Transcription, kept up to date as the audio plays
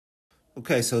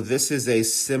Okay, so this is a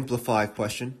simplified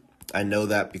question. I know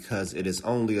that because it is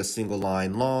only a single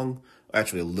line long,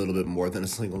 actually a little bit more than a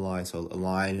single line, so a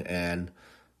line and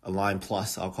a line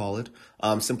plus, I'll call it.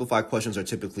 Simplified questions are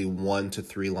typically 1 to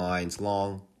 3 lines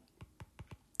long,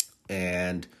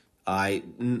 and I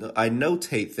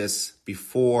notate this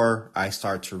before I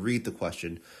start to read the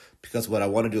question because what I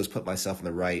want to do is put myself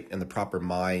in the proper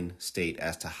mind state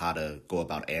as to how to go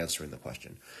about answering the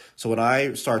question. So when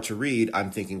I start to read,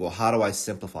 I'm thinking, well, how do I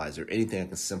simplify? Is there anything I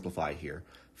can simplify here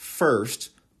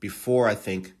first before I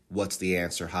think, what's the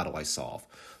answer? How do I solve?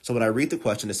 So when I read the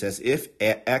question, it says if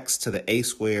x to the a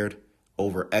squared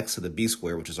over x to the b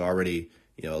squared, which is already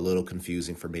a little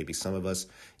confusing for maybe some of us,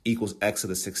 equals x to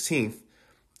the 16th,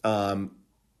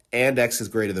 and x is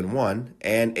greater than 1,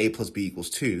 and a plus b equals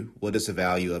 2, what is the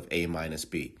value of a minus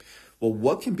b? Well,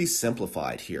 what can be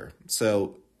simplified here?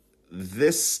 So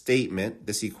this statement,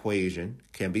 this equation,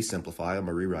 can be simplified. I'm going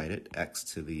to rewrite it. X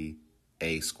to the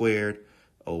a squared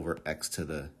over x to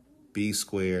the b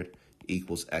squared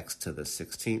equals x to the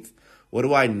 16th. What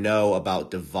do I know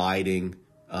about dividing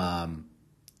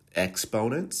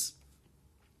exponents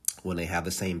when they have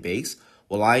the same base?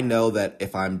 Well, I know that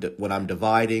when I'm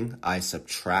dividing, I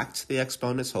subtract the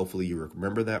exponents. Hopefully you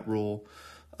remember that rule.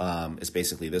 It's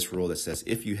basically this rule that says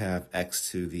if you have x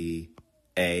to the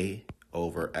a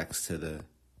over x to the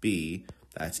b,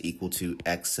 that's equal to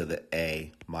x to the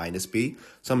a minus b.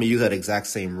 So I'm going to use that exact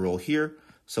same rule here.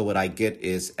 So what I get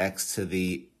is x to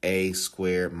the a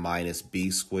squared minus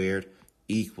b squared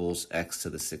equals x to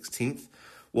the 16th.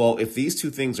 Well, if these two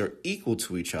things are equal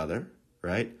to each other,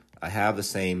 right, I have the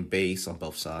same base on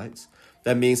both sides.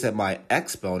 That means that my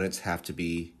exponents have to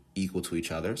be equal to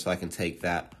each other. So I can take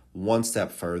that one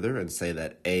step further and say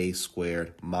that a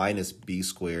squared minus b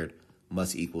squared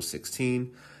must equal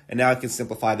 16. And now I can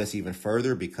simplify this even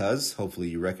further because hopefully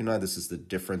you recognize this is the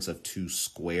difference of two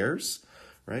squares,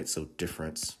 right? So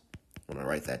difference, I'm going to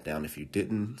write that down. If you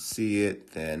didn't see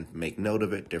it, then make note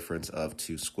of it. Difference of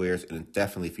two squares. And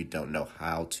definitely if you don't know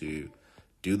how to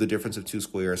do the difference of two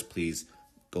squares, please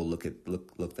go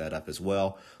look that up as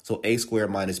well. So a squared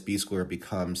minus b squared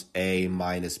becomes a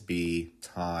minus b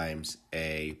times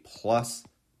a plus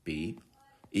b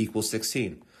equals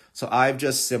 16. So I've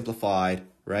just simplified,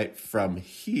 right, from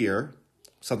here,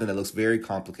 something that looks very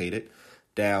complicated,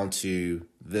 down to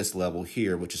this level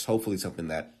here, which is hopefully something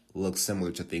that looks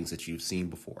similar to things that you've seen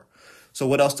before. So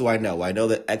what else do I know? I know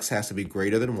that x has to be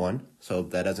greater than 1, so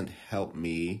that doesn't help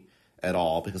me at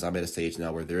all because I'm at a stage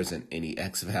now where there isn't any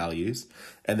x values.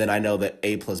 And then I know that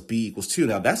a plus b equals 2.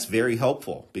 Now that's very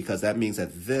helpful because that means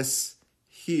that this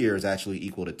here is actually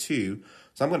equal to 2.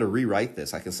 So I'm going to rewrite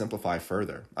this. I can simplify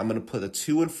further. I'm going to put a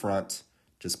 2 in front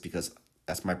just because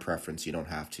that's my preference. You don't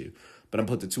have to. But I'm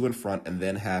going to put the 2 in front and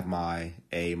then have my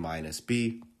a minus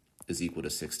b is equal to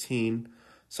 16.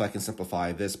 So I can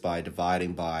simplify this by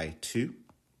dividing by 2.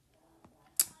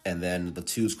 And then the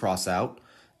 2's cross out.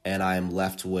 And I'm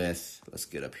left with, let's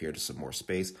get up here to some more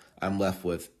space. I'm left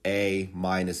with a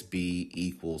minus b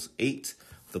equals 8.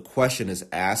 The question is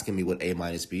asking me what a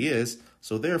minus b is.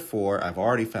 So therefore, I've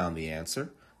already found the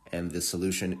answer. And the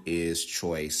solution is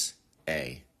choice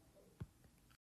A.